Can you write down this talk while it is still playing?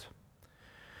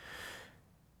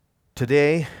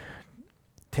Today,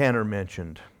 Tanner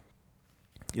mentioned,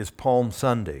 is Palm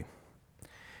Sunday.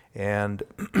 And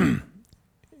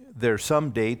there are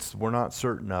some dates we're not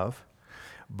certain of,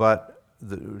 but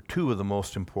two of the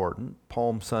most important,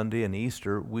 Palm Sunday and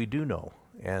Easter, we do know.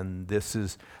 And this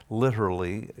is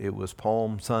literally, it was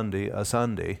Palm Sunday, a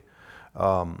Sunday,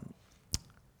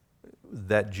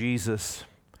 that Jesus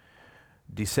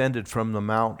descended from the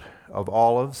Mount of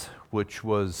Olives, which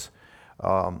was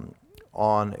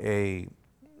on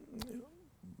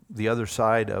the other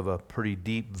side of a pretty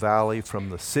deep valley from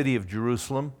the city of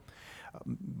Jerusalem.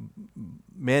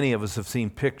 Many of us have seen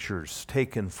pictures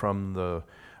taken from the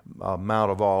Mount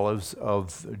of Olives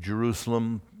of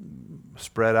Jerusalem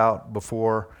spread out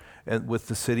before and with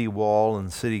the city wall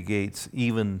and city gates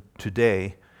even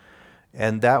today.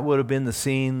 And that would have been the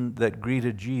scene that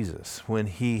greeted Jesus when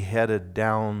he headed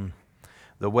down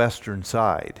the western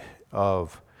side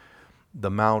of the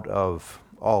Mount of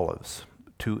Olives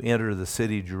to enter the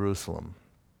city Jerusalem.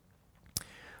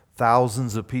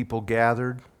 Thousands of people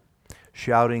gathered,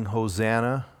 shouting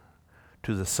Hosanna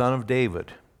to the Son of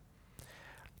David.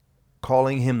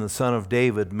 Calling him the Son of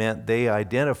David meant they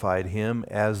identified him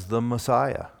as the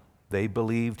Messiah. They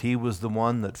believed he was the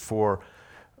one that for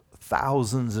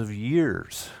thousands of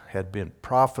years had been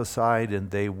prophesied and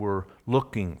they were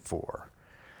looking for.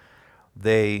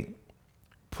 They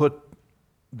put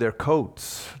their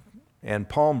coats and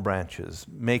palm branches,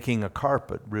 making a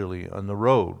carpet really on the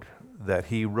road that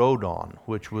he rode on,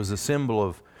 which was a symbol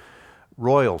of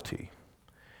royalty,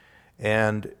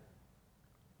 and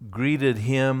greeted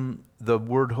him. The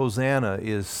word Hosanna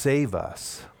is save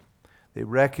us. They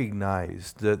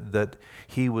recognized that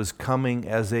he was coming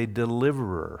as a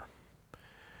deliverer.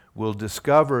 We'll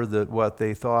discover that what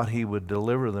they thought he would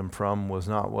deliver them from was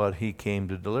not what he came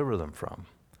to deliver them from,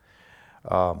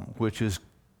 which is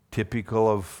typical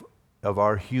of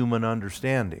our human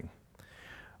understanding.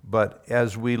 But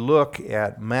as we look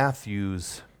at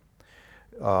Matthew's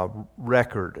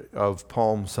record of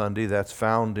Palm Sunday, that's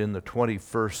found in the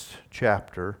 21st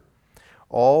chapter,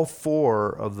 all four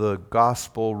of the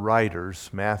gospel writers,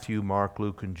 Matthew, Mark,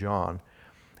 Luke, and John,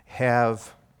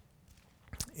 have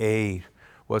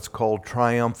what's called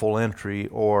triumphal entry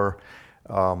or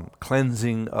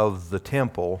cleansing of the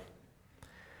temple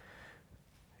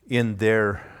in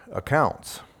their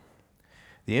accounts.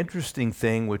 The interesting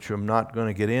thing, which I'm not going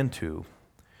to get into,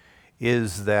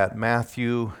 is that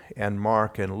Matthew and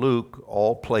Mark and Luke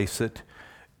all place it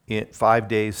 5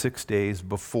 days, 6 days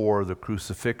before the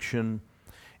crucifixion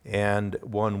and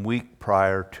 1 week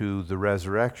prior to the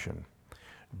resurrection.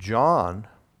 John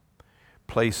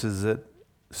places it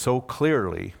so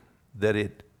clearly that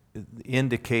it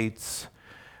indicates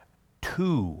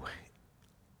 2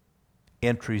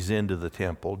 entries into the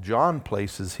temple. John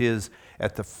places his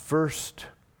at the first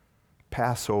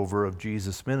Passover of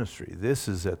Jesus' ministry. This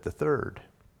is at the third.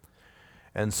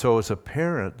 And so it's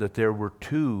apparent that there were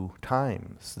 2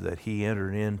 times that he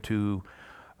entered into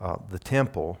the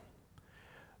temple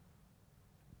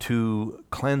to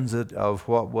cleanse it of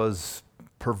what was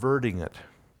perverting it,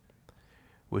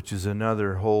 which is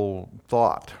another whole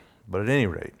thought. But at any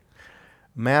rate,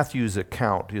 Matthew's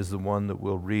account is the one that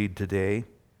we'll read today,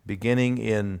 beginning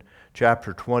in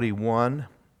chapter 21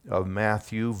 of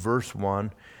Matthew, verse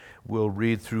 1. We'll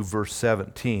read through verse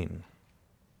 17.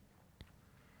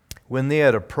 When they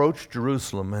had approached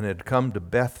Jerusalem and had come to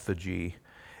Bethphage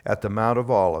at the Mount of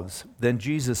Olives, then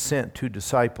Jesus sent 2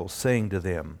 disciples, saying to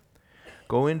them,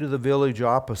 Go into the village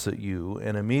opposite you,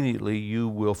 and immediately you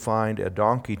will find a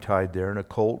donkey tied there and a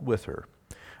colt with her.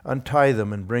 Untie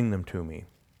them and bring them to me.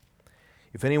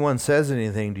 If anyone says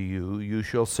anything to you, you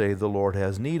shall say, The Lord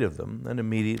has need of them, and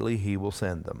immediately he will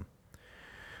send them.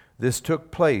 This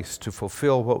took place to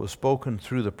fulfill what was spoken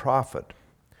through the prophet.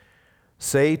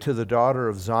 Say to the daughter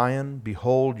of Zion,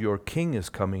 Behold, your king is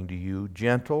coming to you,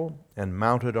 gentle and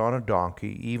mounted on a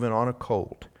donkey, even on a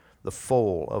colt, the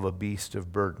foal of a beast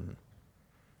of burden.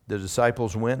 The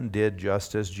disciples went and did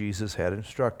just as Jesus had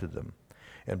instructed them,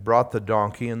 and brought the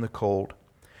donkey and the colt,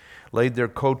 laid their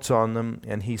coats on them,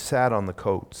 and he sat on the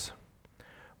coats.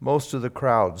 Most of the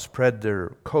crowd spread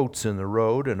their coats in the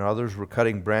road, and others were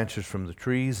cutting branches from the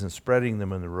trees and spreading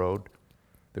them in the road.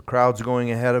 The crowds going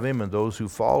ahead of him and those who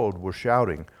followed were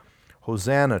shouting,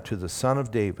 Hosanna to the Son of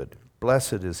David.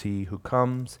 Blessed is he who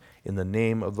comes in the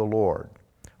name of the Lord.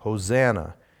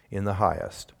 Hosanna in the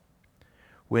highest.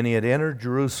 When he had entered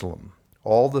Jerusalem,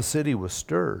 all the city was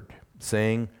stirred,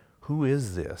 saying, Who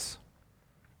is this?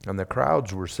 And the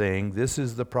crowds were saying, This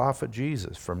is the prophet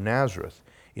Jesus from Nazareth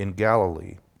in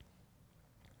Galilee.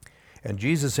 And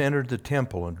Jesus entered the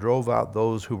temple and drove out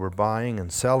those who were buying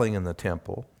and selling in the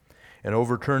temple, and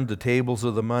overturned the tables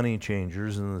of the money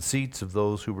changers and the seats of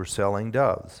those who were selling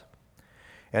doves.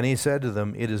 And he said to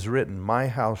them, "It is written, 'My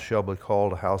house shall be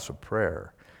called a house of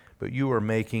prayer,' but you are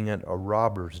making it a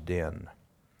robber's den."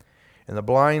 And the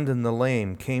blind and the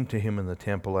lame came to him in the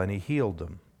temple, and he healed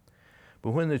them.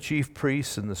 But when the chief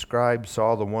priests and the scribes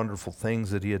saw the wonderful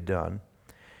things that he had done,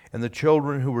 and the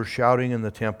children who were shouting in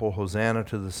the temple, "Hosanna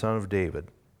to the Son of David,"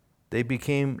 they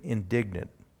became indignant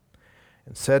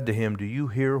and said to him, "Do you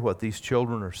hear what these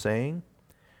children are saying?"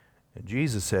 And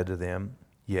Jesus said to them,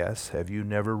 "Yes, have you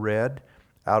never read,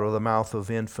 'Out of the mouth of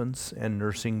infants and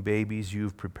nursing babies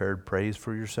you've prepared praise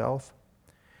for yourself'?"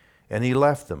 And he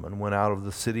left them and went out of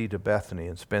the city to Bethany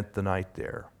and spent the night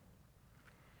there.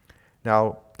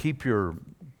 Now, keep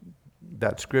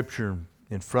that scripture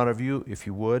in front of you, if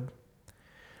you would,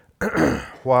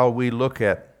 while we look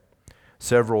at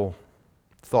several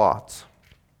thoughts.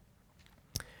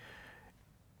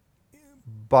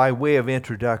 By way of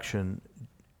introduction,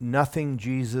 nothing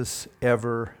Jesus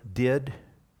ever did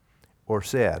or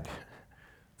said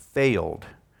failed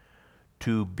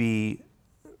to be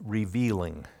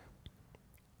revealing.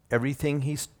 Everything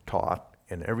he's taught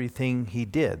and everything he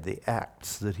did, the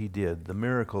acts that he did, the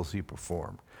miracles he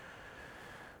performed,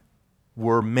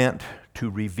 were meant to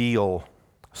reveal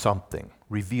something,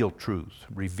 reveal truth,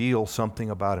 reveal something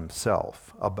about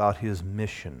himself, about his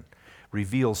mission,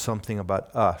 reveal something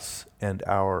about us and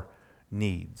our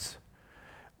needs.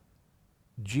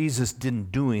 Jesus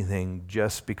didn't do anything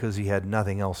just because he had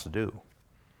nothing else to do.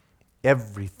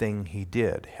 Everything he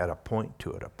did had a point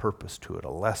to it, a purpose to it, a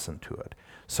lesson to it,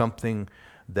 something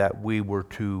that we were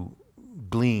to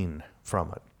glean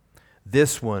from it.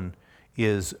 This one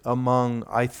is among,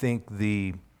 I think,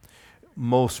 the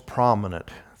most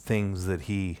prominent things that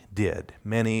he did.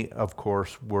 Many, of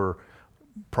course, were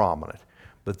prominent,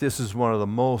 but this is one of the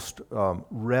most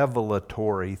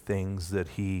revelatory things that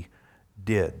he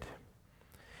did.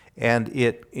 And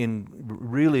it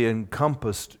really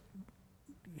encompassed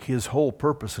his whole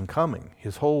purpose in coming,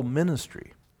 his whole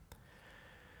ministry.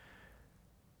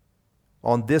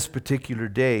 On this particular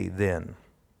day, then,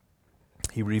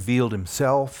 he revealed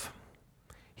himself,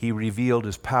 he revealed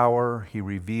his power, he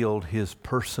revealed his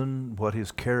person, what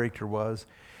his character was,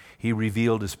 he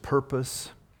revealed his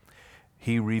purpose,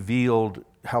 he revealed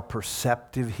how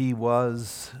perceptive he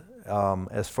was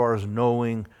as far as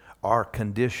knowing our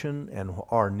condition and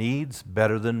our needs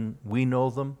better than we know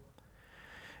them.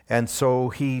 And so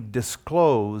he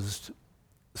disclosed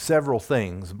several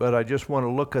things, but I just want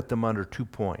to look at them under 2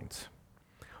 points.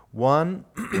 One,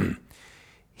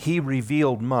 he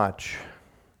revealed much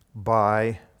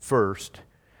by, first,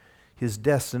 his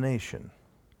destination.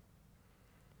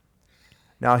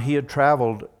 Now, he had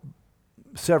traveled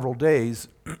several days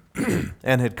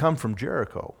and had come from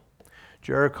Jericho.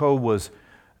 Jericho was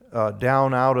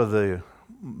down out of the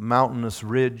mountainous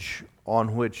ridge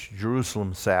on which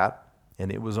Jerusalem sat, and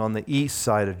it was on the east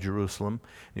side of Jerusalem.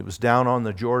 It was down on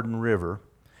the Jordan River,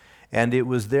 and it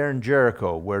was there in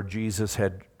Jericho where Jesus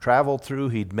had traveled through.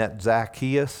 He'd met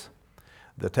Zacchaeus,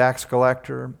 the tax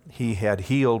collector. He had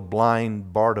healed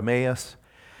blind Bartimaeus,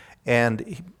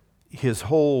 and his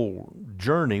whole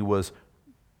journey was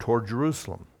toward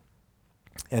Jerusalem.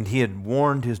 And he had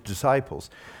warned his disciples,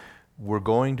 "We're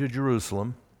going to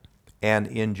Jerusalem, and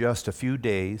in just a few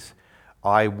days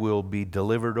I will be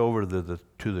delivered over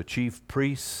to the chief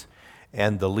priests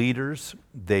and the leaders.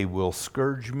 They will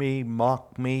scourge me,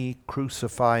 mock me,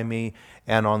 crucify me,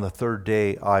 and on the third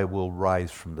day I will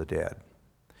rise from the dead."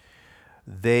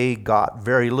 They got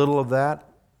very little of that.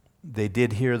 They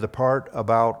did hear the part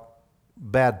about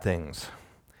bad things.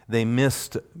 They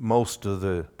missed most of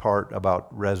the part about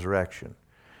resurrection.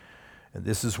 And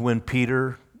this is when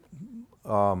Peter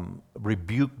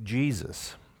rebuked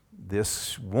Jesus.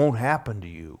 "This won't happen to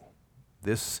you.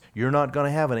 You're not going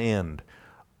to have an end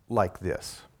like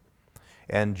this."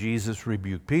 And Jesus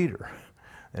rebuked Peter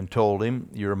and told him,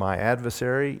 "You're my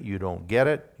adversary. You don't get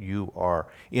it. You are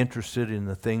interested in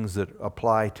the things that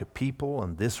apply to people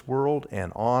and this world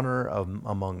and honor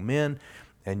among men,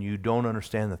 and you don't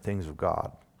understand the things of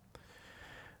God."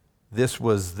 This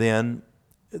was then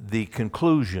the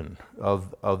conclusion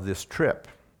of this trip.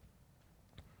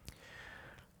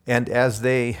 And as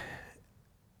they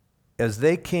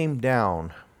came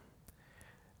down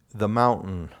the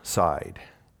mountainside,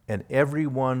 and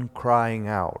everyone crying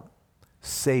out,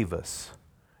 "Save us,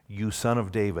 you Son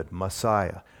of David,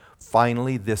 Messiah."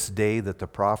 Finally, this day that the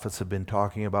prophets have been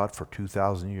talking about for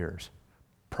 2,000 years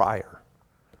prior,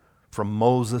 from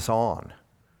Moses on.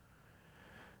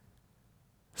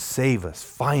 Save us,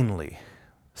 finally.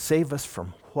 Save us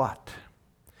from what?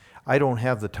 I don't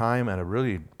have the time, and I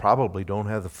really probably don't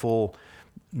have the full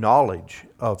knowledge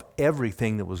of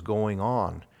everything that was going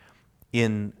on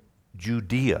in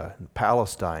Judea and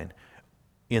Palestine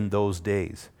in those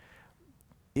days.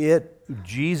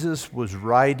 Jesus was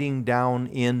riding down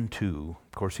into,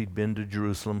 of course he'd been to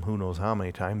Jerusalem who knows how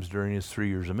many times during his 3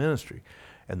 years of ministry,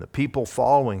 and the people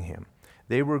following him,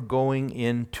 they were going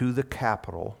into the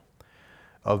capital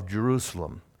of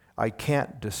Jerusalem. I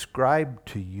can't describe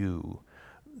to you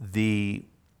the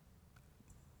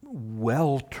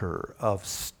welter of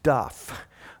stuff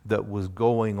that was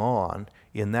going on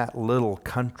in that little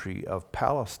country of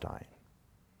Palestine.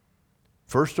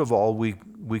 First of all,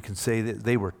 we can say that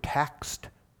they were taxed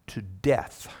to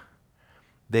death.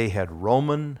 They had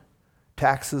Roman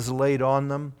taxes laid on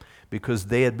them because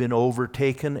they had been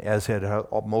overtaken, as had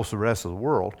most of the rest of the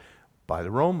world, by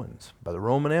the Romans, by the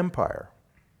Roman Empire.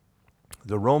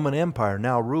 The Roman Empire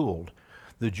now ruled.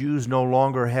 The Jews no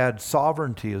longer had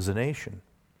sovereignty as a nation.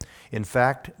 In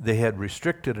fact, they had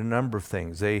restricted a number of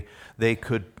things. They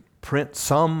could print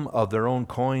some of their own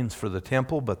coins for the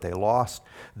temple, but they lost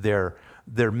their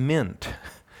mint.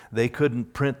 They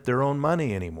couldn't print their own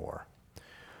money anymore.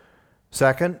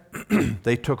 Second,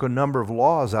 they took a number of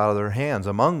laws out of their hands,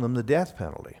 among them the death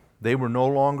penalty. They were no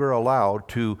longer allowed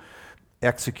to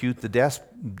execute the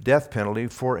death penalty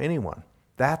for anyone.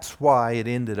 That's why it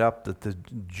ended up that the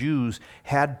Jews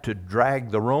had to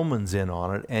drag the Romans in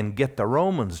on it and get the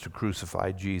Romans to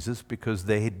crucify Jesus because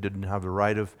they didn't have the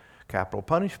right of capital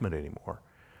punishment anymore.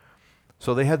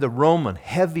 So they had the Roman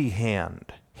heavy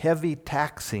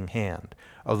taxing hand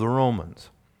of the Romans.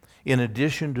 In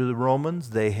addition to the Romans,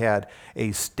 they had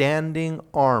a standing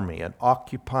army, an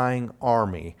occupying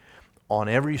army on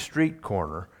every street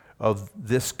corner of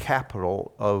this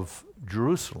capital of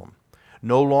Jerusalem.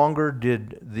 No longer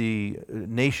did the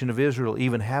nation of Israel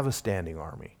even have a standing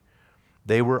army.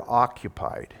 They were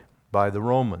occupied by the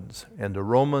Romans, and the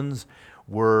Romans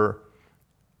were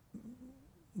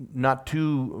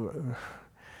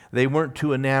they weren't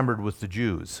too enamored with the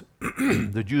Jews.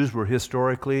 The Jews were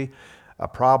historically a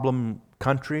problem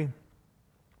country.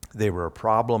 They were a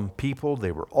problem people.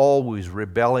 They were always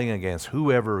rebelling against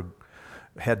whoever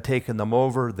had taken them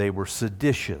over. They were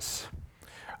seditious.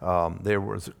 There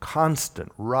was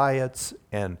constant riots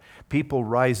and people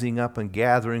rising up and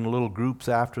gathering little groups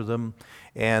after them.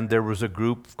 And there was a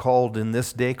group in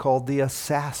this day called the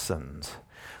Assassins.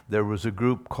 There was a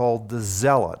group called the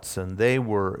Zealots, and they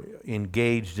were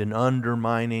engaged in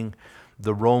undermining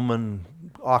the Roman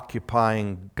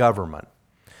occupying government.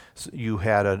 So you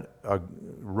had a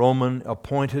Roman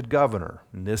appointed governor.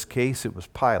 In this case, it was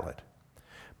Pilate.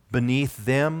 Beneath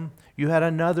them, you had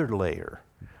another layer.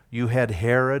 You had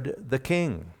Herod the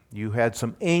king. You had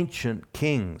some ancient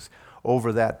kings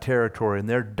over that territory and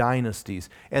their dynasties,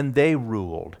 and they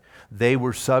ruled. They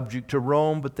were subject to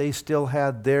Rome, but they still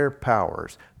had their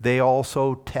powers. They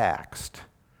also taxed.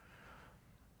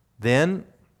 Then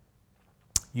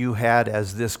you had,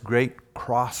 as this great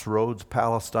crossroads,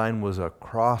 Palestine was a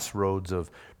crossroads of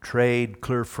trade,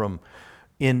 clear from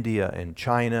India and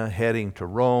China, heading to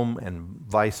Rome and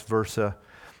vice versa.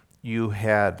 You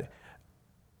had,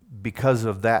 because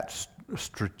of that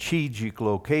strategic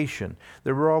location,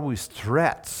 there were always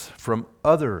threats from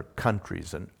other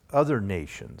countries and other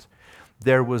nations.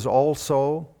 There was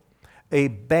also a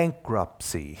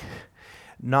bankruptcy,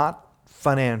 not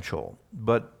financial,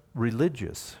 but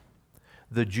religious.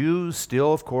 The Jews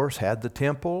still, of course, had the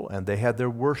temple and they had their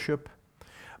worship,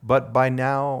 but by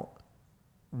now,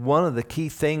 one of the key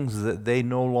things that they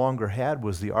no longer had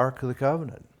was the Ark of the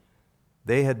Covenant.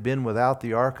 They had been without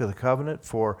the Ark of the Covenant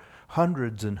for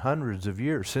hundreds and hundreds of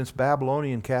years, since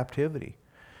Babylonian captivity.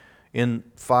 In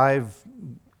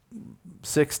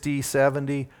 560,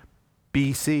 70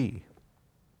 BC,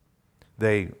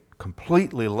 they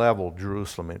completely leveled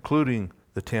Jerusalem, including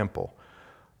the temple.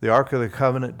 The Ark of the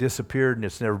Covenant disappeared, and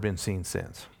it's never been seen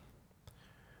since,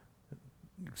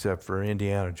 except for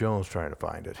Indiana Jones trying to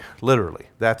find it. Literally,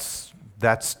 that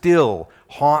still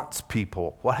haunts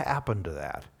people. What happened to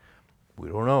that? We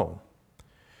don't know.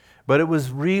 But it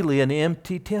was really an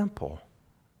empty temple.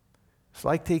 It's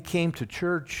like they came to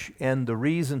church, and the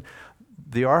reason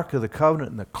the Ark of the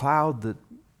Covenant and the cloud that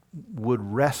would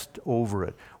rest over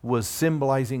it was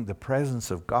symbolizing the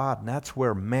presence of God, and that's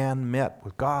where man met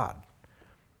with God.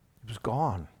 It was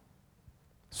gone.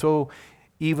 So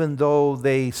even though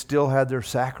they still had their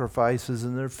sacrifices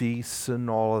and their feasts and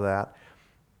all of that,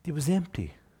 it was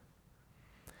empty.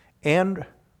 And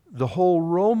the whole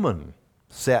Roman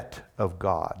set of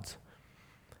gods,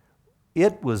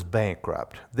 it was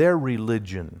bankrupt. Their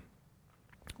religion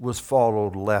was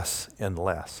followed less and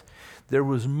less. There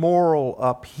was moral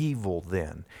upheaval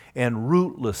then and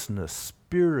rootlessness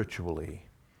spiritually.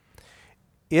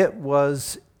 It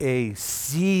was a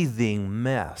seething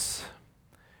mess.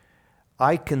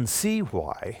 I can see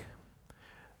why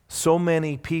so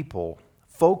many people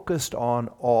focused on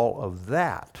all of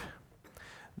that.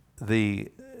 The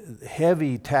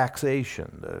heavy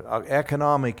taxation, the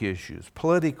economic issues,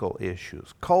 political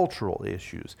issues, cultural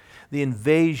issues, the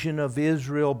invasion of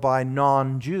Israel by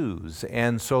non-Jews,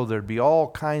 and so there'd be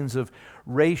all kinds of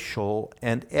racial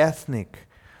and ethnic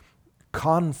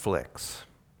conflicts.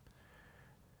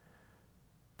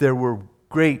 There were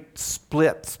great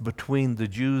splits between the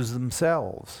Jews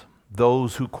themselves.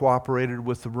 Those who cooperated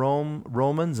with the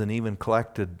Romans and even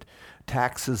collected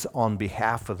taxes on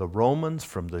behalf of the Romans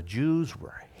from the Jews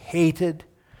were hated,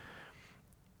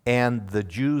 and the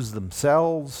Jews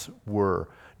themselves were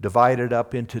divided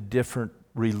up into different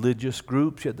religious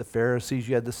groups. You had the Pharisees,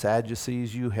 you had the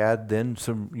Sadducees, you had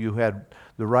the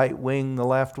right wing, the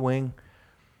left wing.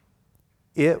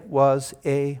 It was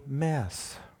a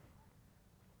mess.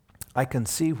 I can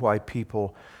see why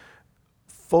people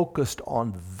focused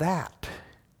on that.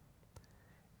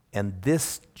 And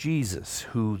this Jesus,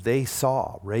 who they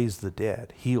saw raise the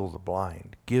dead, heal the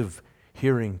blind, give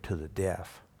hearing to the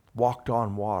deaf, walked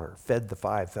on water, fed the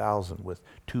 5,000 with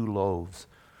 2 loaves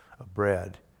of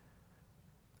bread.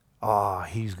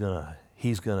 He's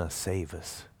gonna save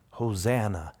us.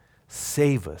 Hosanna,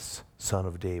 save us, Son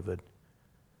of David.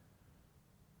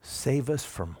 Save us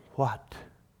from what?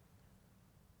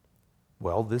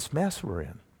 Well, this mess we're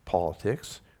in.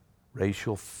 Politics,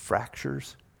 racial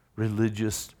fractures,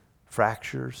 religious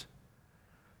fractures,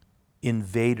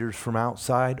 invaders from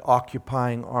outside,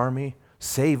 occupying army.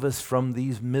 Save us from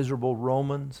these miserable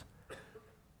Romans.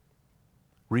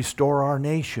 Restore our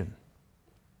nation.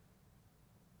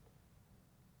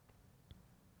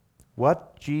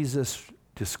 What Jesus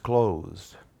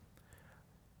disclosed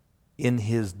in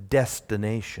his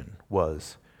destination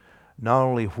was not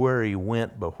only where he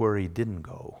went, but where he didn't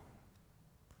go.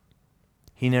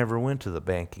 He never went to the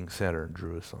banking center in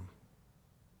Jerusalem.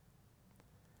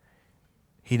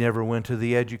 He never went to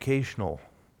the educational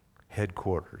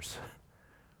headquarters.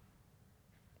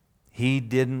 He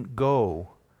didn't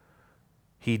go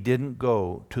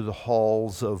to the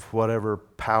halls of whatever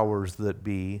powers that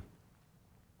be,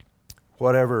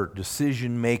 whatever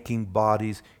decision-making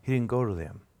bodies. He didn't go to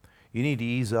them. You need to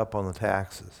ease up on the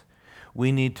taxes.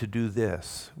 We need to do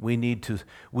this. We need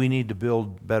to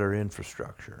build better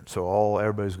infrastructure. So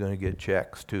everybody's going to get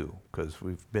checks too, because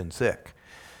we've been sick.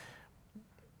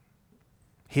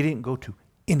 He didn't go to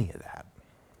any of that.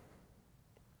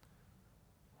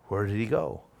 Where did he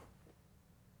go?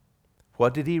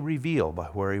 What did he reveal by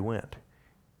where he went?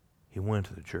 He went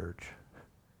to the church.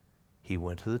 He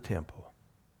went to the temple.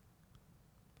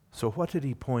 So what did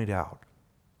he point out?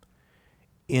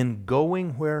 In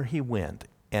going where he went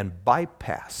and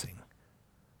bypassing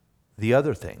the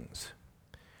other things,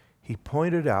 he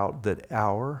pointed out that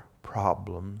our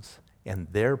problems and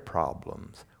their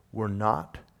problems were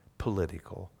not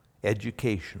political,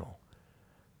 educational,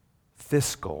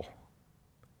 fiscal,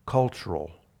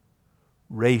 cultural,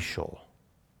 racial.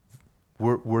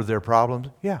 Were there problems?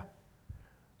 Yeah.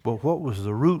 But what was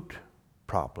the root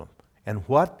problem? And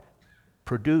what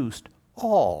produced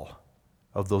all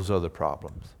of those other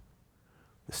problems?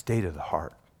 The state of the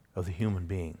heart of the human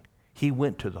being. He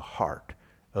went to the heart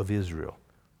of Israel,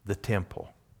 the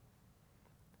temple.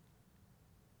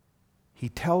 He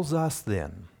tells us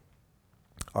then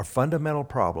our fundamental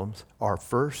problems are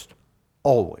first,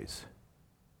 always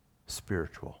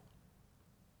spiritual.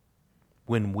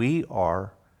 When we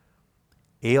are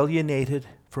alienated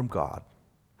from God,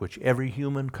 which every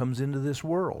human comes into this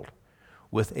world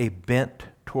with a bent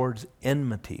towards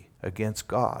enmity against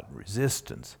God,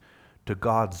 resistance to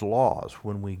God's laws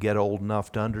when we get old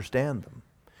enough to understand them,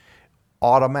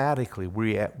 automatically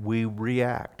we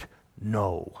react,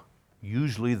 no.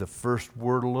 Usually the first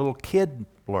word a little kid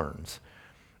learns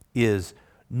is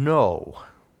no.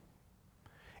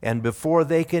 And before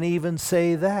they can even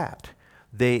say that,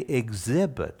 they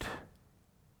exhibit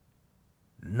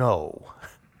no.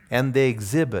 And they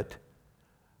exhibit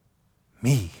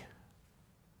me.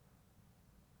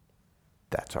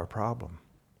 That's our problem.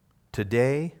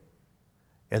 Today,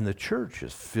 and the church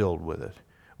is filled with it,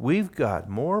 we've got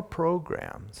more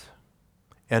programs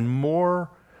and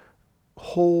more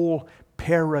whole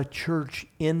para-church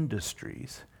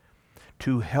industries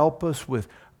to help us with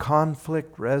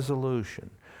conflict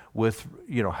resolution, with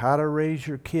how to raise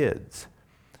your kids,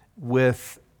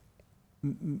 with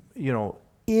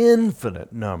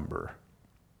infinite number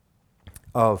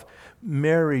of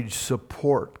marriage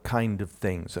support kind of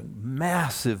things and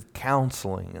massive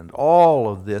counseling and all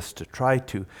of this to try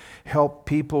to help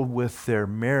people with their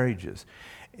marriages.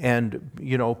 And,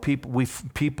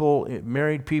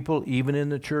 married people, even in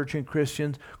the church and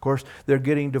Christians, of course, they're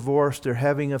getting divorced, they're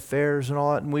having affairs and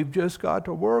all that, and we've just got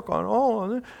to work on all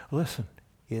of it. Listen,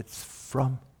 it's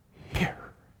from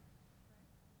here.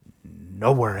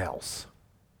 Nowhere else.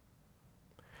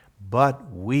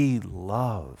 But we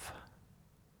love.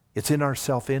 It's in our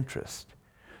self-interest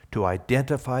to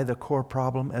identify the core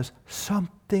problem as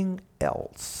something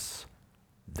else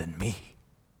than me.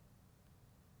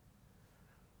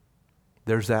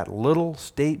 There's that little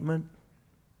statement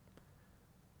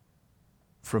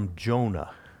from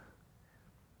Jonah.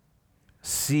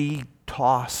 Sea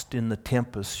tossed in the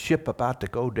tempest, ship about to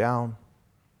go down.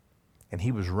 And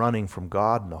he was running from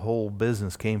God, and the whole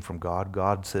business came from God.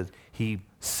 God said he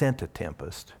sent a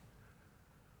tempest.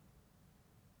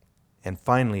 And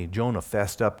finally, Jonah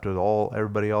fessed up to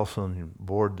everybody else on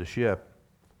board the ship.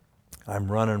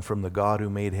 I'm running from the God who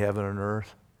made heaven and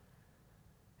earth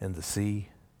and the sea.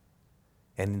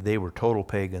 And they were total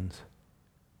pagans.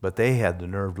 But they had the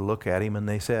nerve to look at him and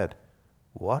they said,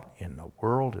 what in the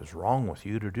world is wrong with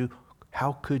you to do?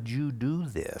 How could you do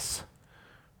this?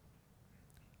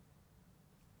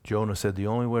 Jonah said, the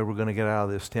only way we're going to get out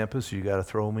of this tempest, you got to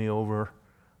throw me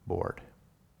overboard.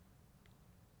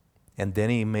 And then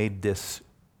he made this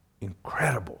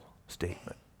incredible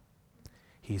statement.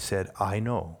 He said, I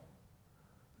know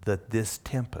that this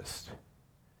tempest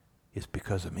is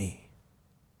because of me.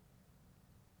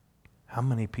 How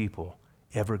many people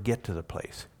ever get to the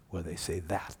place where they say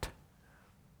that?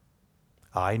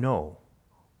 I know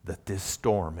that this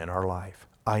storm in our life,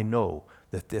 I know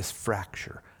that this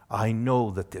fracture, I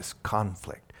know that this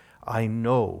conflict, I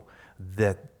know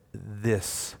that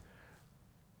this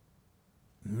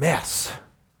mess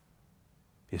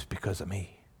is because of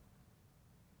me.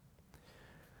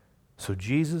 So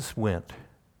Jesus went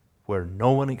where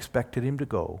no one expected him to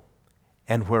go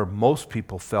and where most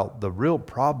people felt the real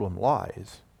problem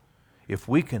lies. If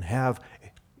we can have,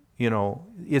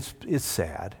 it's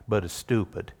sad, but it's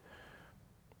stupid.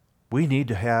 We need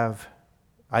to have,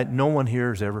 no one here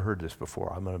has ever heard this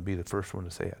before. I'm going to be the first one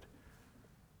to say it.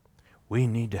 We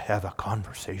need to have a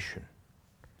conversation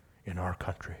in our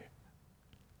country.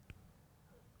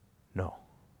 No.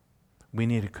 We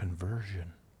need a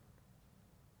conversion.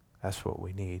 That's what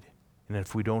we need. And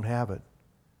if we don't have it,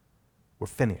 we're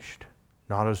finished.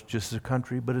 Not as just as a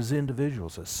country, but as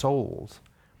individuals, as souls.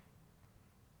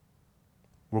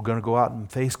 We're going to go out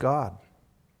and face God.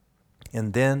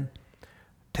 And then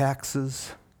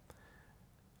taxes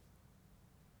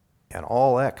and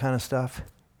all that kind of stuff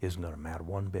isn't going to matter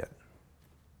one bit.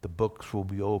 The books will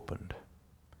be opened.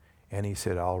 And he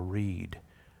said, I'll read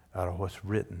out of what's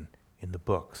written in the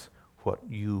books, what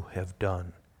you have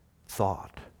done,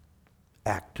 thought,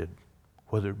 acted,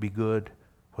 whether it be good,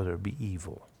 whether it be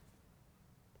evil.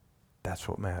 That's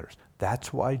what matters.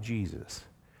 That's why Jesus,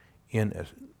 in a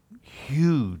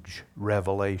huge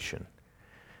revelation,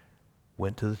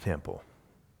 went to the temple,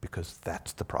 because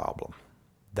that's the problem.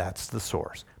 That's the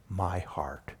source. My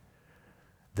heart.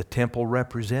 The temple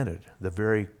represented the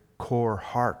very core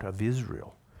heart of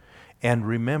Israel. And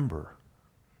remember,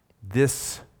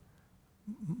 this,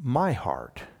 my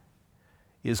heart,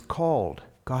 is called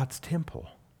God's temple.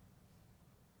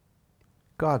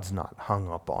 God's not hung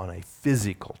up on a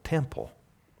physical temple.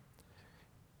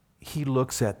 He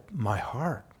looks at my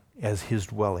heart as his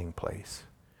dwelling place.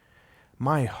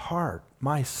 My heart,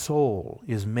 my soul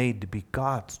is made to be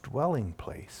God's dwelling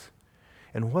place.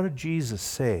 And what did Jesus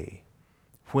say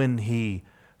when he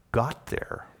got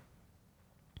there?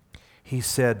 He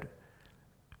said,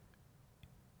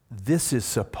 this is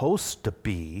supposed to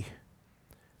be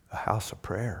a house of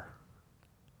prayer.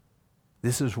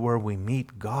 This is where we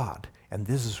meet God, and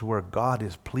this is where God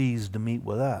is pleased to meet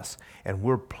with us, and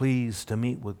we're pleased to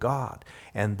meet with God.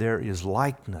 And there is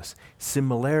likeness,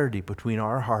 similarity between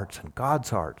our hearts and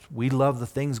God's hearts. We love the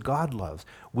things God loves.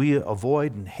 We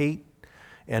avoid and hate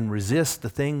and resist the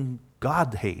thing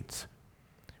God hates.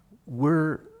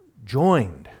 We're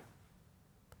joined.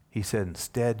 He said,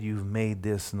 instead you've made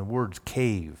this, and the word's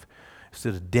cave,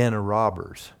 instead of den of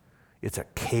robbers, it's a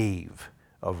cave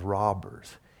of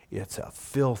robbers. It's a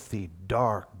filthy,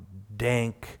 dark,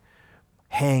 dank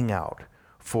hangout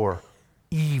for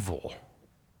evil.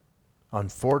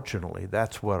 Unfortunately,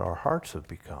 that's what our hearts have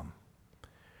become.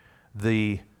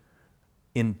 The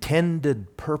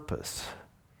intended purpose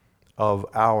of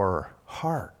our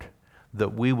heart,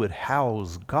 that we would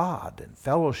house God and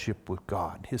fellowship with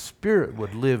God, his Spirit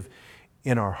would live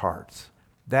in our hearts,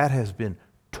 that has been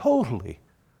totally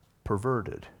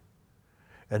perverted.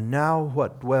 And now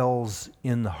what dwells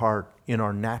in the heart in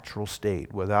our natural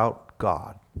state without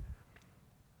God?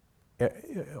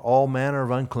 All manner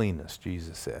of uncleanness,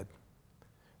 Jesus said.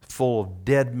 Full of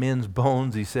dead men's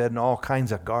bones, he said, and all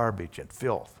kinds of garbage and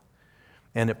filth.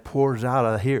 And it pours out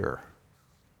of here.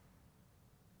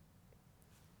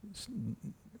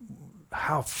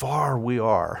 How far we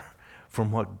are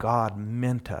from what God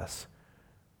meant us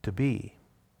to be.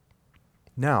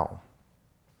 Now,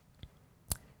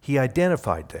 he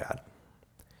identified that.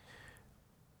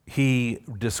 He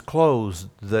disclosed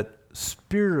that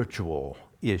spiritual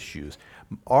issues,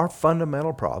 our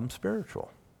fundamental problem,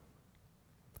 spiritual.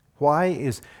 Why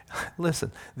is,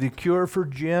 listen, the cure for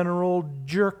general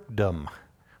jerkdom?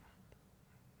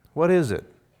 What is it?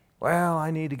 Well,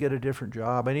 I need to get a different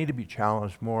job. I need to be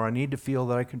challenged more. I need to feel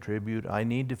that I contribute. I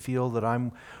need to feel that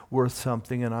I'm worth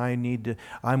something, and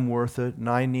I'm worth it, and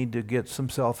I need to get some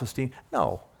self-esteem.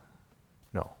 No.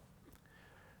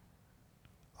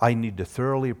 I need to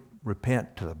thoroughly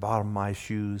repent to the bottom of my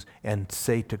shoes and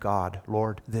say to God,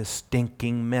 Lord, this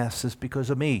stinking mess is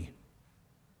because of me.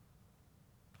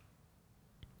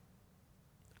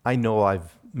 I know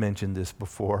I've mentioned this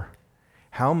before.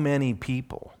 How many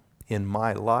people in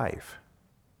my life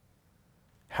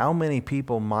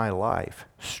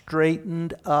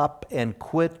straightened up and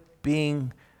quit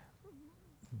being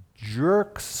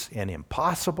jerks and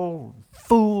impossible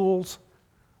fools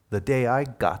the day I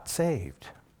got saved?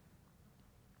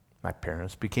 My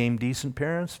parents became decent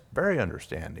parents, very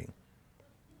understanding.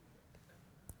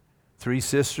 3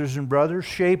 sisters and brothers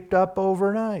shaped up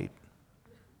overnight.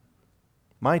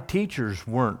 My teachers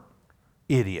weren't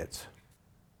idiots.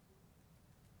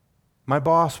 My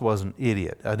boss wasn't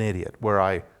an idiot, where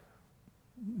I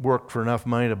worked for enough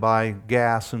money to buy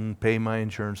gas and pay my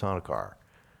insurance on a car.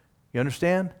 You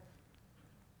understand?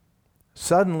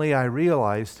 Suddenly I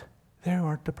realized they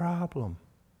weren't the problem.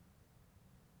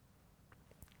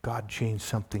 God changed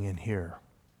something in here.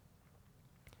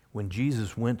 When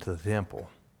Jesus went to the temple,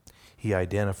 he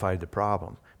identified the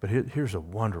problem. But here's a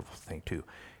wonderful thing too.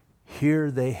 Here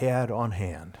they had on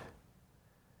hand,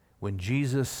 when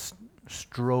Jesus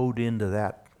strode into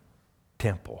that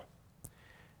temple,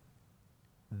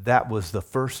 that was the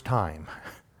first time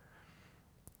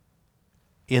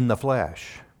in the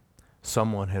flesh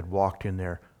someone had walked in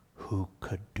there who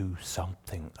could do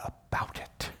something about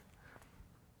it.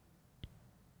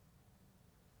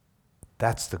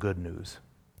 That's the good news.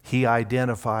 He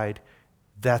identified,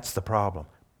 that's the problem,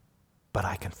 but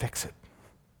I can fix it.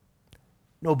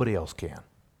 Nobody else can,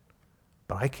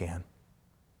 but I can.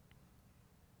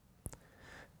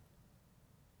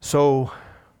 So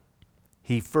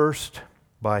he first,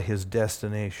 by his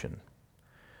destination,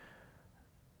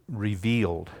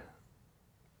 revealed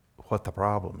what the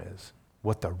problem is,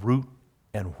 what the root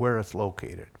and where it's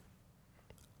located.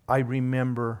 I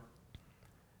remember,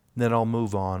 then I'll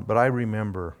move on, but I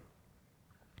remember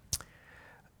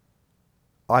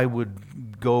I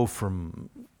would go from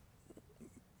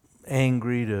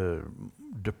angry to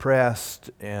depressed,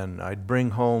 and I'd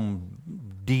bring home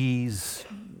D's,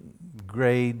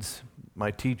 grades.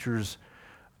 My teachers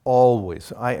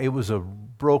always, it was a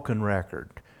broken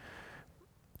record.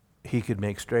 He could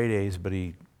make straight A's, but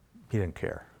he didn't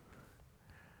care.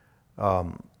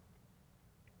 And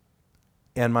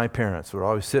my parents would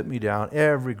always sit me down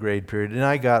every grade period, and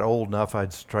I got old enough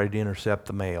I'd try to intercept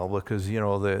the mail, because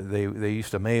they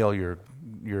used to mail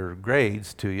your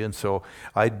grades to you, and so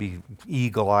I'd be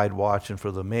eagle-eyed watching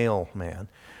for the mailman.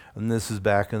 And this is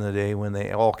back in the day when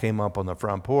they all came up on the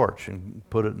front porch and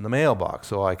put it in the mailbox,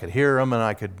 so I could hear them, and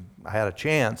I had a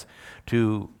chance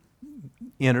to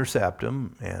intercept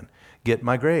them and get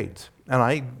my grades. And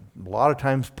I a lot of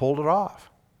times pulled it off.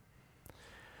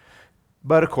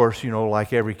 But of course,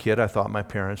 like every kid, I thought my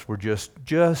parents were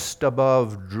just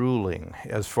above drooling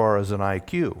as far as an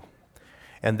IQ.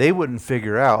 And they wouldn't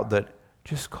figure out that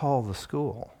just call the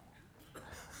school.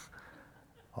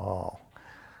 Oh.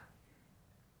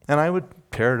 And I would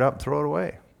tear it up and throw it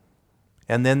away.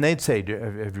 And then they'd say,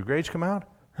 have your grades come out?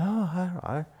 No,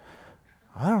 I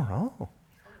don't know.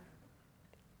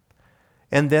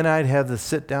 And then I'd have the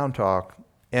sit-down talk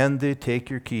and the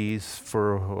take your keys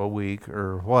for a week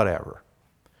or whatever.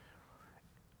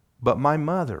 But my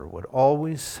mother would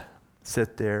always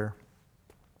sit there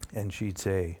and she'd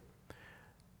say,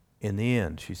 in the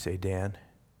end, she'd say, Dan,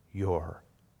 your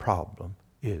problem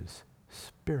is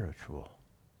spiritual.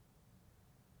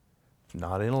 It's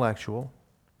not intellectual.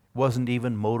 It wasn't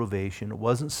even motivation. It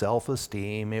wasn't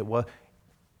self-esteem.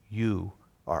 You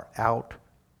are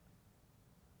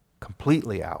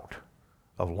completely out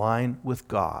of line with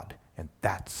God, And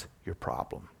that's your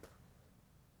problem.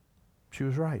 She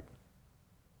was right.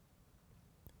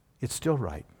 It's still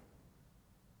right.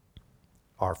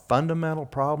 Our fundamental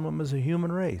problem as a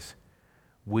human race,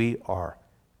 we are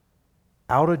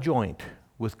out of joint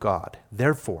with God.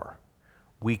 Therefore,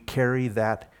 we carry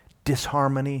that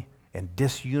disharmony and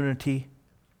disunity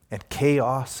and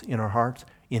chaos in our hearts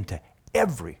into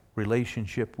every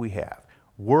relationship we have.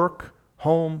 Work,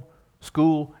 home,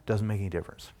 school, doesn't make any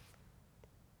difference.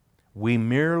 We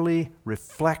merely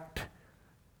reflect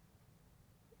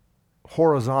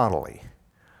horizontally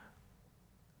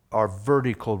our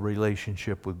vertical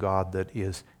relationship with God that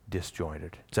is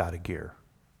disjointed. It's out of gear.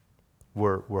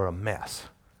 We're a mess.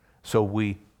 So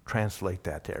we translate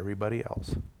that to everybody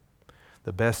else.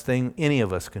 The best thing any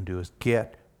of us can do is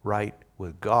get right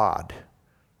with God.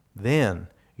 Then,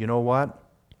 you know what?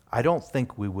 I don't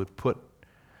think we would put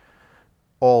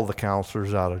all the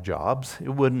counselors out of jobs. It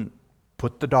wouldn't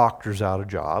put the doctors out of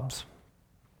jobs.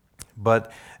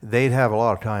 But they'd have a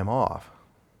lot of time off.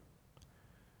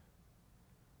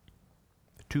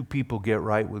 Two people get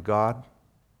right with God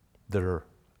that are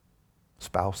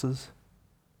spouses,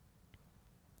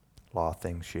 a lot of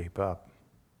things shape up.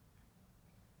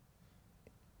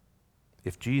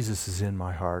 If Jesus is in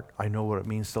my heart, I know what it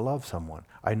means to love someone.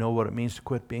 I know what it means to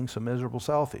quit being so miserable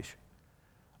selfish.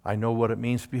 I know what it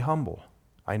means to be humble.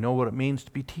 I know what it means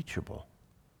to be teachable.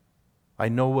 I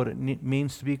know what it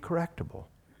means to be correctable.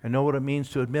 I know what it means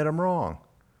to admit I'm wrong.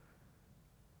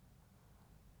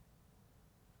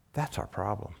 That's our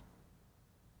problem.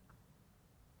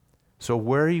 So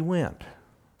where he went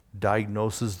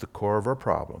diagnoses the core of our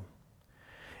problem.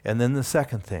 And then the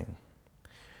second thing,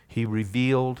 he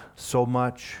revealed so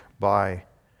much by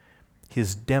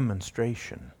his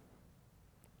demonstration.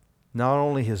 Not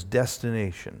only his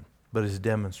destination, but his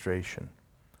demonstration.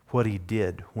 What he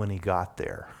did when he got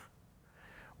there.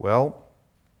 Well,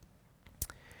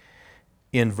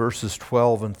 in verses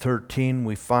 12 and 13,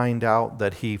 we find out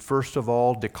that he first of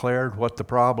all declared what the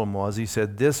problem was. He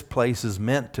said, this place is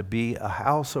meant to be a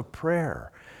house of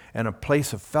prayer and a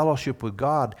place of fellowship with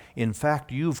God. In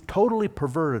fact, you've totally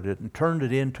perverted it and turned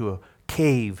it into a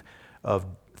cave of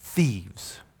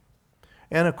thieves.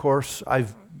 And of course, I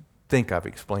think I've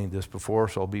explained this before,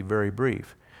 so I'll be very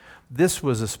brief. This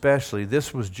was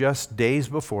just days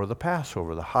before the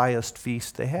Passover, the highest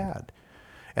feast they had.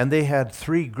 And they had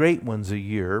 3 great ones a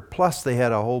year, plus they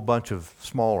had a whole bunch of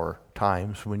smaller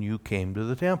times when you came to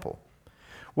the temple.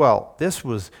 Well,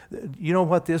 you know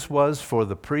what this was for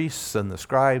the priests and the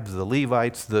scribes, the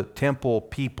Levites, the temple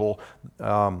people?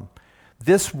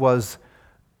 This was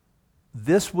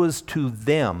to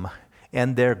them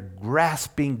and their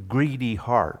grasping, greedy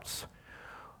hearts.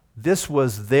 This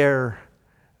was their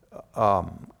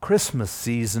Christmas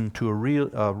season to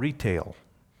a retail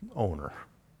owner.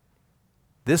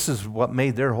 This is what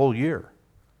made their whole year,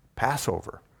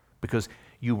 Passover, because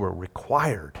you were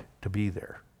required to be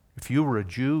there. If you were a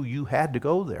Jew, you had to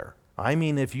go there. I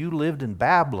mean, if you lived in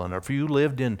Babylon or if you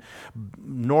lived in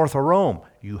north of Rome,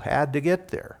 you had to get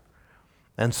there.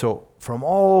 And so from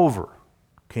all over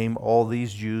came all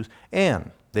these Jews, and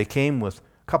they came with a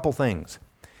couple things.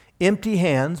 Empty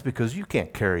hands, because you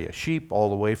can't carry a sheep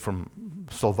all the way from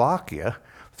Slovakia,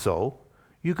 so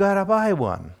you got to buy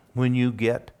one when you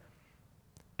get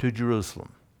to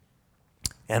Jerusalem.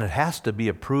 And it has to be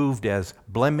approved as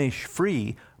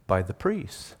blemish-free by the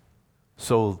priests.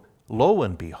 So lo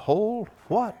and behold,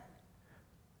 what?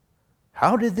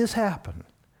 How did this happen?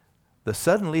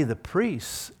 Suddenly the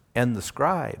priests and the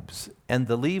scribes and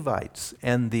the Levites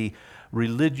and the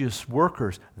religious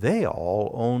workers, they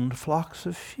all owned flocks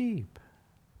of sheep.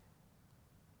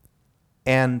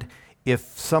 And if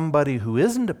somebody who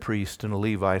isn't a priest and a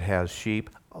Levite has sheep,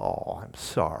 oh, I'm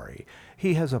sorry,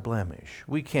 he has a blemish.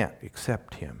 We can't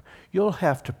accept him. You'll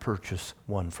have to purchase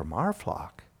one from our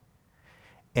flock.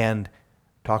 And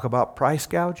talk about price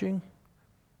gouging.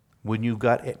 When you've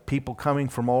got people coming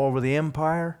from all over the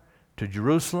empire to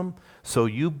Jerusalem, so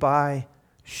you buy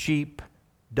sheep,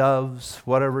 doves,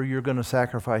 whatever you're going to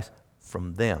sacrifice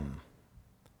from them.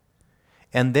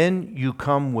 And then you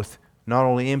come with not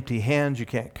only empty hands, you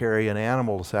can't carry an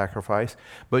animal to sacrifice,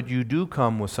 but you do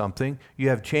come with something. You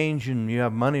have change and you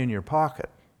have money in your pocket,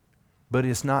 but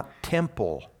it's not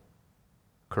temple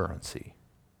currency.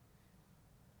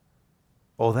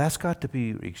 Oh, that's got to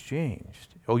be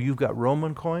exchanged. Oh, you've got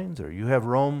Roman coins, or you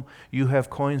have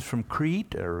coins from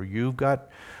Crete, or you've got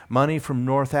money from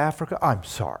North Africa. I'm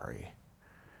sorry.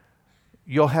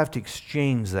 You'll have to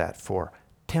exchange that for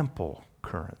temple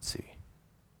currency.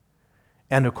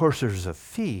 And of course, there's a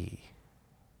fee.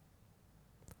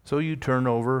 So you turn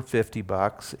over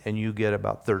 $50 and you get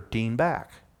about 13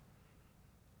 back.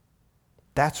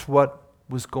 That's what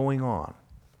was going on.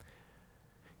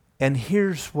 And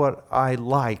here's what I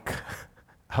like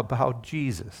about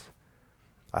Jesus.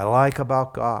 I like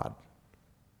about God.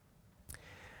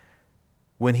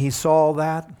 When he saw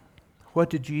that, what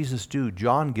did Jesus do?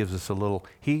 John gives us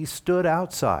he stood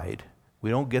outside. We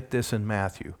don't get this in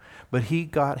Matthew, but he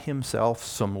got himself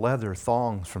some leather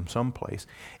thongs from someplace,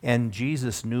 and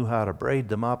Jesus knew how to braid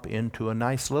them up into a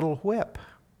nice little whip.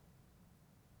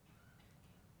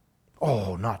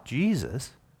 Oh, not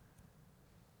Jesus.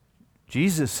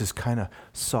 Jesus is kind of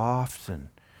soft and,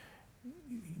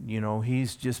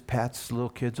 he's just pats little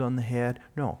kids on the head.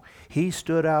 No, he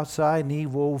stood outside and he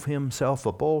wove himself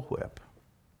a bullwhip.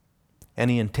 And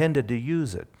he intended to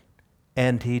use it.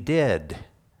 And he did.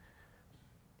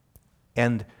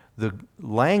 And the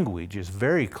language is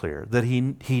very clear that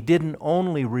he didn't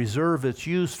only reserve its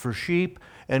use for sheep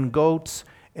and goats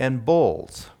and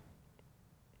bulls.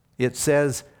 It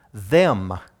says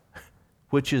them,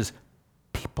 which is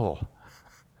people.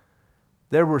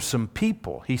 There were some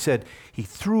people. He said he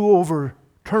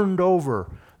turned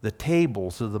over the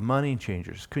tables of the money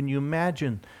changers. Can you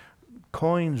imagine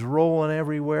coins rolling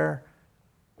everywhere?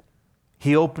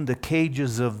 He opened the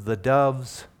cages of the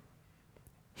doves.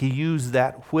 He used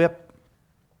that whip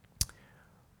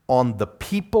on the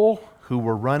people who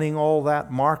were running all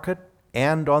that market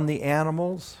and on the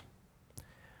animals.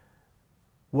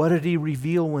 What did he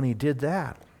reveal when he did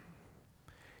that?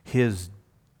 His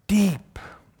deep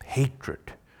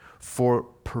hatred for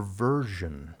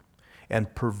perversion.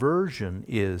 And perversion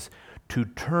is to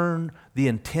turn the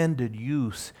intended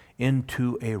use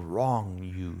into a wrong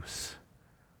use.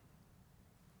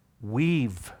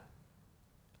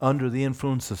 Under the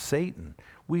influence of Satan,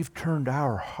 we've turned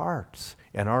our hearts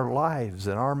and our lives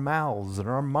and our mouths and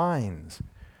our minds.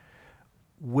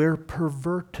 We're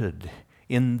perverted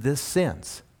in this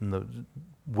sense. And the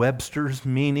Webster's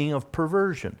meaning of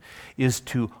perversion is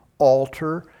to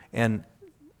alter and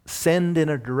send in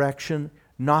a direction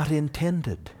not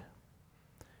intended.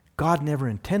 God never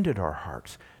intended our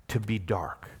hearts to be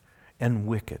dark and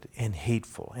wicked and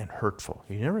hateful and hurtful.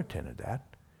 He never intended that.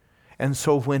 And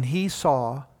so when he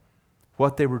saw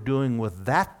what they were doing with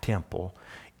that temple,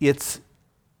 it's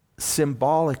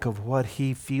symbolic of what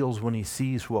he feels when he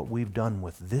sees what we've done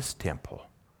with this temple.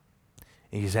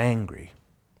 He's angry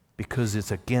because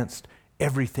it's against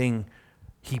everything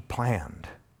he planned.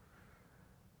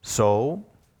 So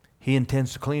he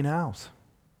intends to clean house.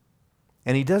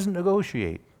 And he doesn't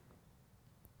negotiate.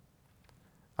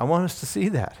 I want us to see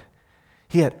that.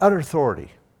 He had utter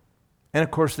authority. And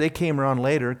of course, they came around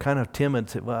later, kind of timid,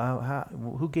 said, well,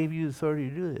 who gave you the authority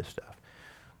to do this stuff?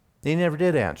 He never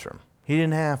did answer him. He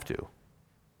didn't have to.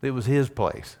 It was his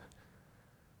place.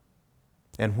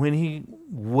 And when he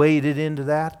waded into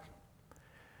that,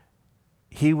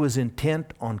 he was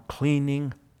intent on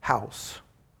cleaning house.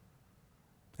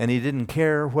 And he didn't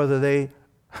care whether they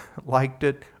liked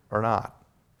it or not.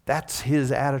 That's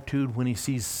his attitude when he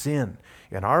sees sin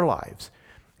in our lives.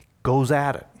 He goes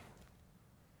at it.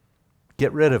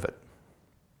 Get rid of it.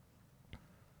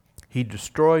 He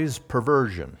destroys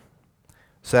perversion.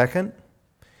 Second,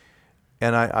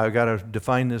 and I got to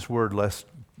define this word lest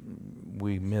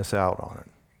we miss out on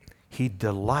it. He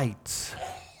delights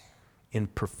in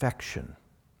perfection.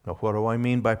 Now, what do I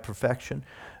mean by perfection?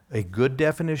 A good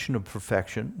definition of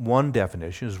perfection, one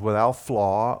definition, is without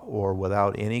flaw or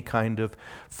without any kind of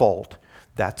fault.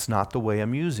 That's not the way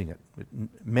I'm using it.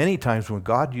 Many times when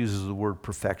God uses the word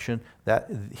perfection, that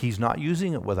he's not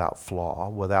using it without flaw,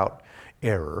 without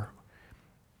error,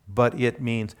 but it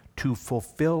means to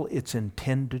fulfill its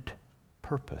intended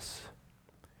purpose.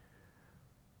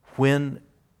 When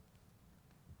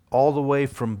all the way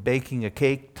from baking a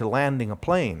cake to landing a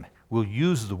plane, we'll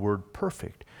use the word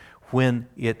perfect. When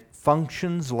it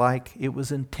functions like it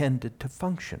was intended to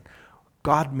function.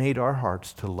 God made our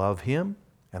hearts to love him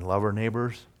and love our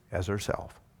neighbors as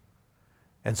ourselves.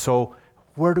 And so,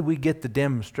 where do we get the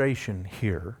demonstration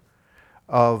here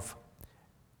of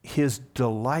his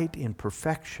delight in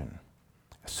perfection?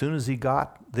 As soon as he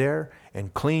got there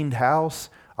and cleaned house,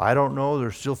 I don't know,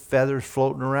 there's still feathers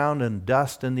floating around and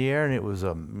dust in the air, and it was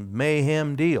a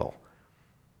mayhem deal.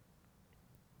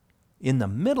 In the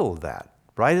middle of that,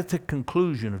 right at the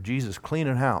conclusion of Jesus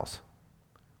cleaning house,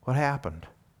 what happened?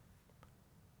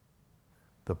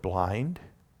 The blind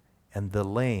and the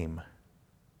lame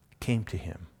came to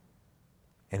him,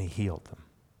 and he healed them.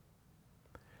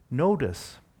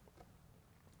 Notice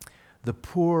the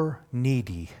poor,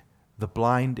 needy, the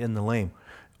blind and the lame.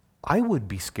 I would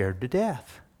be scared to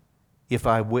death if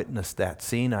I witnessed that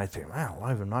scene. I'd say, well,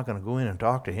 I'm not going to go in and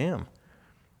talk to him.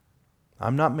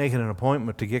 I'm not making an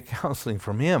appointment to get counseling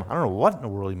from him. I don't know what in the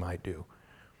world he might do.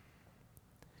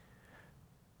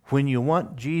 When you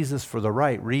want Jesus for the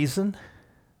right reason,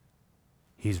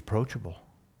 he's approachable.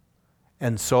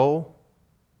 And so,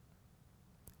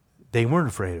 they weren't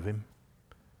afraid of him.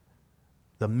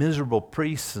 The miserable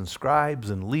priests and scribes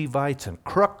and Levites and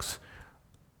crooks,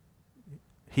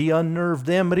 he unnerved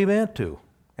them, but he meant to.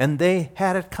 And they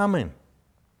had it coming.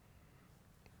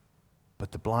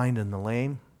 But the blind and the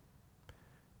lame,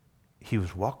 he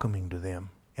was welcoming to them.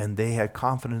 And they had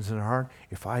confidence in their heart,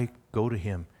 if I go to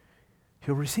him,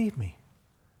 he'll receive me.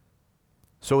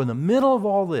 So in the middle of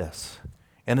all this,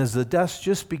 and as the dust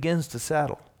just begins to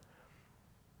settle,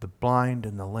 the blind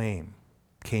and the lame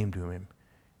came to him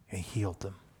and healed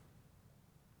them.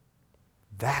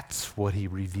 That's what he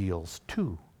reveals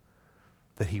too,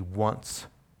 that he wants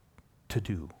to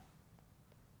do.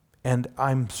 And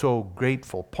I'm so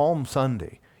grateful. Palm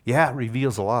Sunday, yeah, it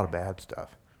reveals a lot of bad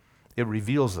stuff. It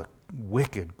reveals the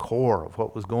wicked core of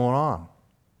what was going on.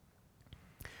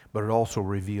 But it also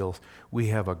reveals we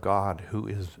have a God who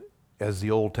is, as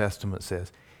the Old Testament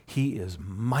says, he is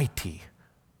mighty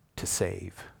to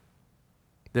save.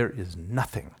 There is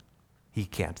nothing he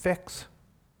can't fix.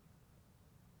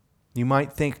 You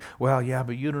might think, well, yeah,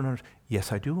 but you don't understand.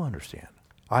 Yes, I do understand.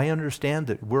 I understand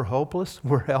that we're hopeless,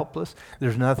 we're helpless,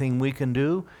 there's nothing we can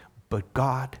do, but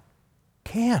God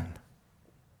can.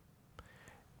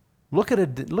 Look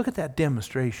at that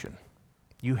demonstration.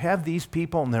 You have these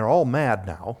people, and they're all mad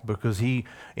now because he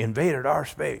invaded our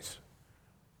space.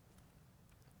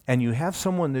 And you have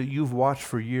someone that you've watched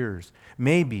for years,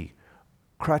 maybe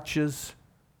crutches,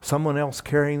 someone else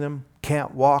carrying them,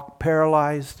 can't walk,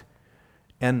 paralyzed,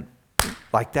 and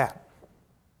like that,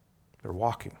 they're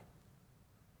walking.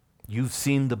 You've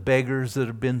seen the beggars that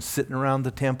have been sitting around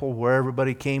the temple where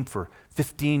everybody came for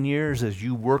 15 years as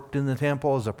you worked in the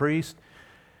temple as a priest.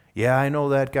 Yeah, I know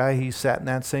that guy. He sat in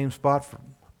that same spot for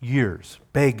years,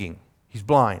 begging. He's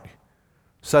blind.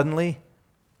 Suddenly,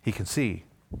 he can see.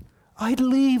 I'd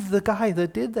leave the guy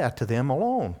that did that to them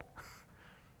alone.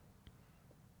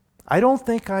 I don't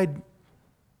think I'd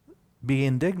be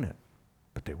indignant,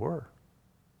 but they were.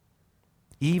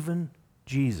 Even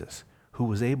Jesus, who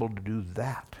was able to do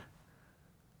that,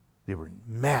 they were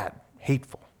mad,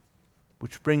 hateful.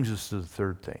 Which brings us to the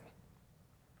third thing.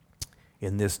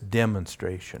 In this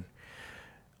demonstration,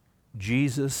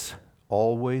 Jesus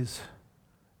always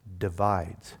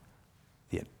divides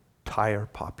the entire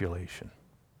population.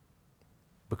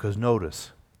 Because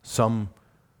notice, some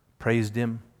praised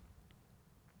him,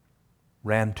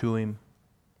 ran to him.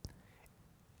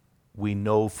 We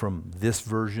know from this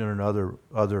version and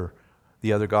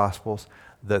the other Gospels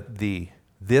that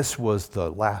this was the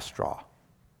last straw.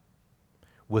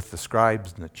 With the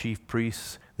scribes and the chief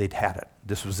priests, they'd had it.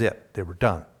 This was it. They were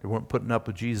done. They weren't putting up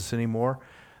with Jesus anymore.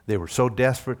 They were so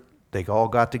desperate, they all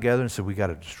got together and said, we got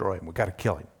to destroy him. We got to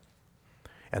kill him.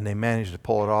 And they managed to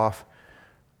pull it off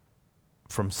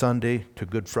from Sunday to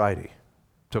Good Friday.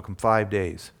 Took them 5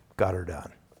 days. Got her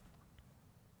done.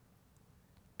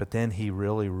 But then he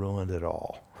really ruined it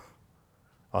all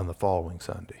on the following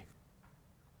Sunday.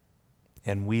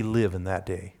 And we live in that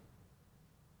day.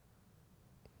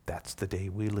 That's the day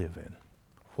we live in.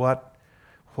 What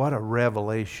a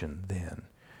revelation then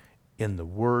in the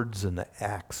words and the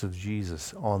acts of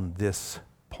Jesus on this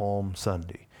Palm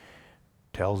Sunday.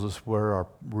 Tells us where our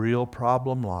real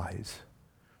problem lies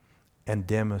and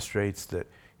demonstrates that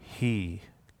he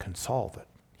can solve it.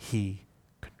 He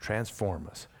can transform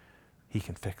us. He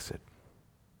can fix it.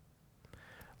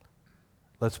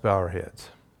 Let's bow our heads.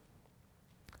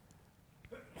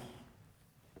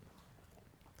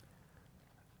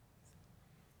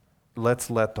 Let's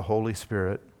let the Holy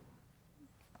Spirit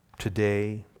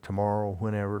today, tomorrow,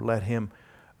 whenever, let him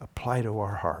apply to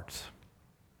our hearts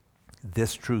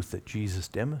this truth that Jesus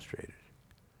demonstrated.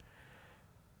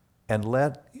 And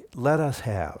let us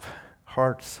have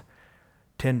hearts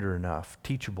tender enough,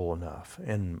 teachable enough,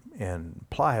 and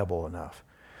pliable enough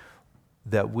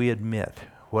that we admit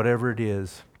whatever it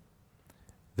is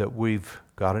that we've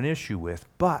got an issue with,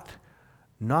 but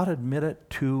not admit it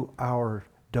to our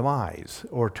demise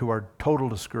or to our total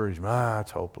discouragement.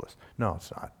 It's hopeless. No,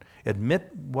 it's not.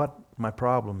 Admit what my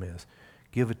problem is.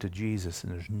 Give it to Jesus,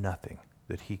 and there's nothing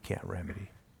that he can't remedy.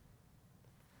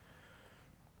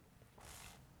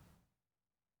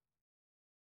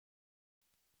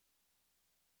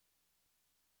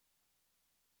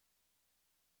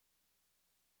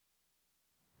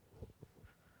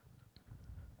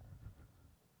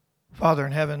 Father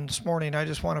in heaven, this morning I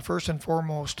just want to first and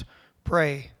foremost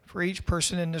pray for each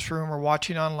person in this room or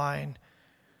watching online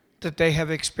that they have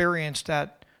experienced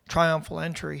that triumphal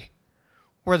entry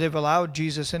where they've allowed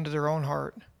Jesus into their own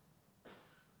heart.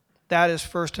 That is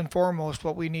first and foremost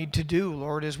what we need to do,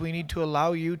 Lord, is we need to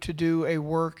allow you to do a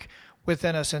work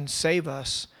within us and save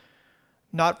us.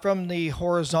 Not from the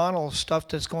horizontal stuff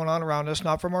that's going on around us,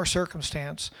 not from our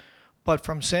circumstance, but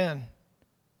from sin.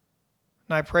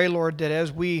 And I pray, Lord, that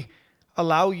as we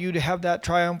allow you to have that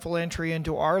triumphal entry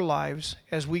into our lives,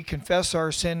 as we confess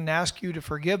our sin and ask you to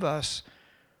forgive us,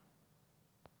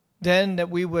 then that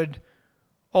we would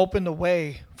open the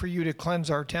way for you to cleanse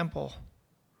our temple.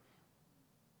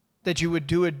 That you would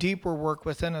do a deeper work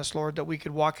within us, Lord, that we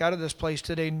could walk out of this place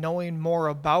today knowing more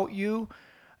about you,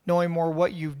 knowing more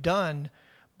what you've done,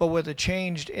 but with a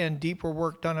changed and deeper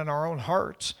work done in our own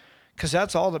hearts, because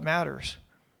that's all that matters.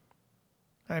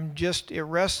 It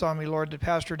rests on me, Lord, that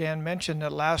Pastor Dan mentioned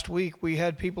that last week we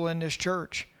had people in this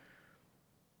church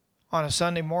on a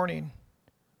Sunday morning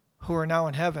who are now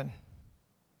in heaven.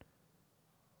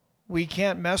 We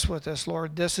can't mess with this,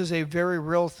 Lord. This is a very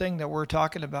real thing that we're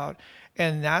talking about.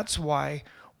 And that's why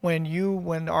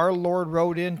when our Lord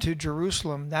rode into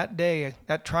Jerusalem that day,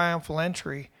 that triumphal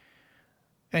entry,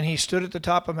 and he stood at the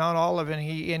top of Mount Olive and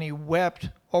he wept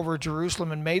over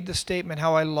Jerusalem and made the statement,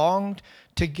 how I longed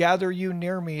to gather you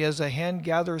near me as a hen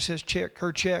gathers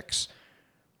her chicks,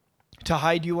 to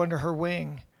hide you under her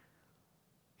wing.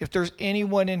 If there's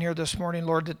anyone in here this morning,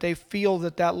 Lord, that they feel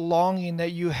that longing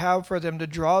that you have for them to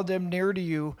draw them near to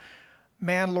you,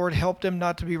 man, Lord, help them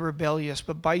not to be rebellious,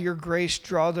 but by your grace,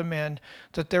 draw them in,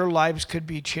 that their lives could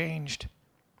be changed.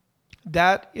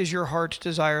 That is your heart's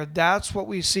desire. That's what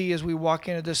we see as we walk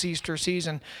into this Easter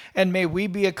season. And may we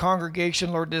be a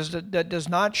congregation, Lord, that does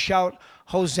not shout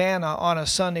Hosanna on a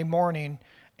Sunday morning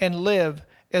and live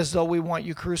as though we want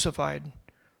you crucified.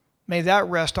 May that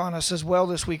rest on us as well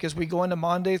this week as we go into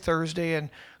Monday, Thursday, and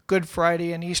Good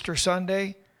Friday and Easter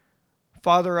Sunday.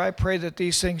 Father, I pray that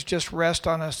these things just rest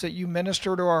on us, that you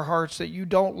minister to our hearts, that you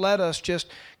don't let us just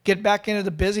get back into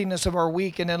the busyness of our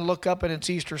week and then look up and it's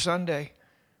Easter Sunday.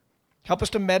 Help us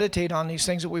to meditate on these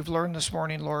things that we've learned this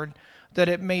morning, Lord, that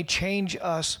it may change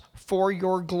us for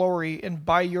your glory and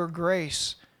by your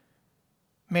grace.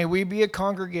 May we be a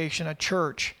congregation, a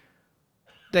church,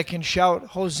 that can shout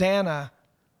Hosanna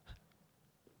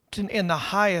in the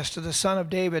highest to the Son of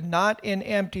David, not in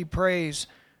empty praise,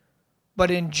 but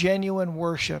in genuine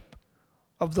worship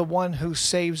of the one who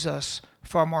saves us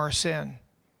from our sin.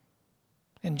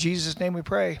 In Jesus' name we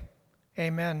pray.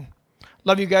 Amen.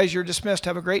 Love you guys. You're dismissed.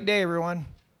 Have a great day, everyone.